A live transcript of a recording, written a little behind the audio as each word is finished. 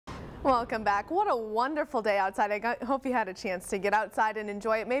Welcome back. What a wonderful day outside. I hope you had a chance to get outside and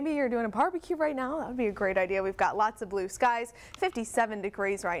enjoy it. Maybe you're doing a barbecue right now. That would be a great idea. We've got lots of blue skies, 57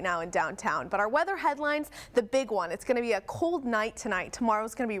 degrees right now in downtown. But our weather headlines, the big one, it's going to be a cold night tonight.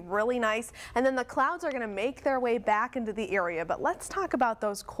 Tomorrow's going to be really nice. And then the clouds are going to make their way back into the area. But let's talk about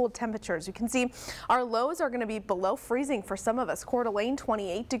those cold temperatures. You can see our lows are going to be below freezing for some of us. Coeur d'Alene,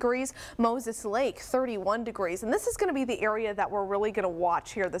 28 degrees. Moses Lake, 31 degrees. And this is going to be the area that we're really going to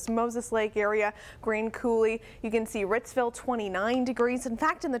watch here. This Moses Lake area, Grand Coulee. You can see Ritzville, 29 degrees. In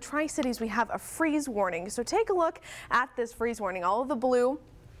fact, in the Tri-Cities, we have a freeze warning. So take a look at this freeze warning. All of the blue,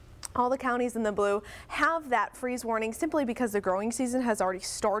 all the counties in the blue have that freeze warning simply because the growing season has already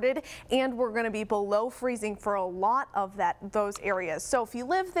started and we're going to be below freezing for a lot of those areas. So if you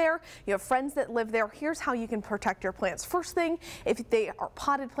live there, you have friends that live there, here's how you can protect your plants. First thing, if they are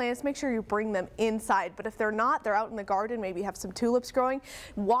potted plants, make sure you bring them inside. But if they're not, they're out in the garden, maybe you have some tulips growing,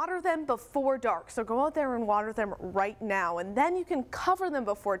 water them before dark. So go out there and water them right now. And then you can cover them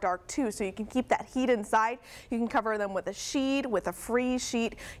before dark too, so you can keep that heat inside. You can cover them with a sheet, with a freeze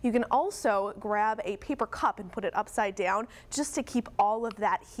sheet. You can also grab a paper cup and put it upside down just to keep all of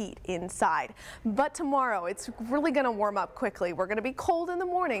that heat inside. But tomorrow it's really going to warm up quickly. We're going to be cold in the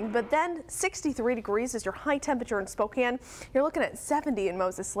morning, but then 63 degrees is your high temperature in Spokane. You're looking at 70 in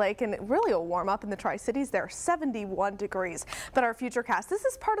Moses Lake, and it really will warm up in the Tri-Cities there, 71 degrees. But our futurecast, this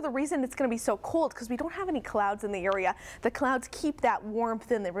is part of the reason it's going to be so cold, because we don't have any clouds in the area. The clouds keep that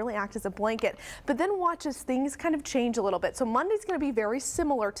warmth in. They really act as a blanket. But then watch as things kind of change a little bit. So Monday's going to be very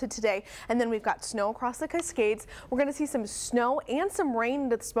similar to today, and then we've got snow across the Cascades. We're going to see some snow and some rain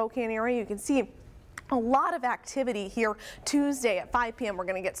into the Spokane area. You can see a lot of activity here Tuesday at 5 p.m. We're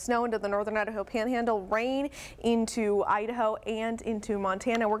going to get snow into the northern Idaho Panhandle, rain into Idaho and into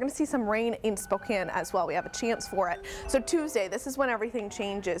Montana. We're going to see some rain in Spokane as well. We have a chance for it. So Tuesday, this is when everything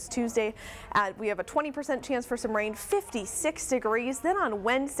changes. Tuesday, we have a 20% chance for some rain, 56 degrees. Then on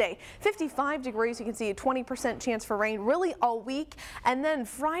Wednesday, 55 degrees. You can see a 20% chance for rain really all week. And then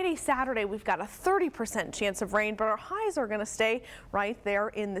Friday, Saturday, we've got a 30% chance of rain, but our highs are going to stay right there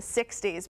in the 60s.